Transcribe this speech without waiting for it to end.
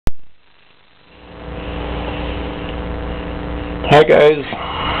Hi guys,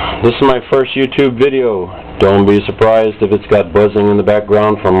 this is my first YouTube video. Don't be surprised if it's got buzzing in the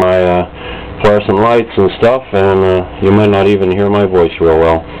background from my fluorescent lights and stuff, and you might not even hear my voice real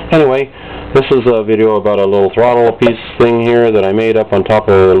well. Anyway, this is a video about a little throttle piece thing here that I made up on top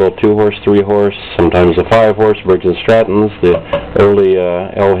of a little 2-horse, 3-horse, sometimes a 5-horse Briggs Strattons, the early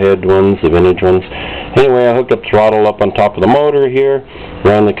L-head ones, the vintage ones. Anyway, I hooked up throttle up on top of the motor here,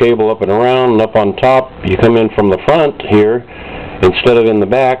 ran the cable up and around, and up on top. You come in from the front here instead of in the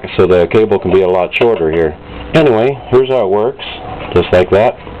back, so the cable can be a lot shorter here. Anyway, here's how it works, just like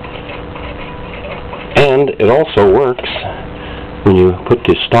that. And it also works when you put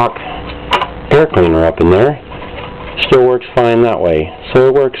the stock air cleaner up in there. Still works fine that way. So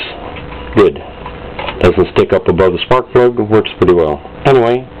it works good. Doesn't stick up above the spark plug. It works pretty well.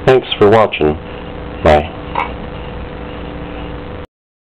 Anyway, thanks for watching. Bye.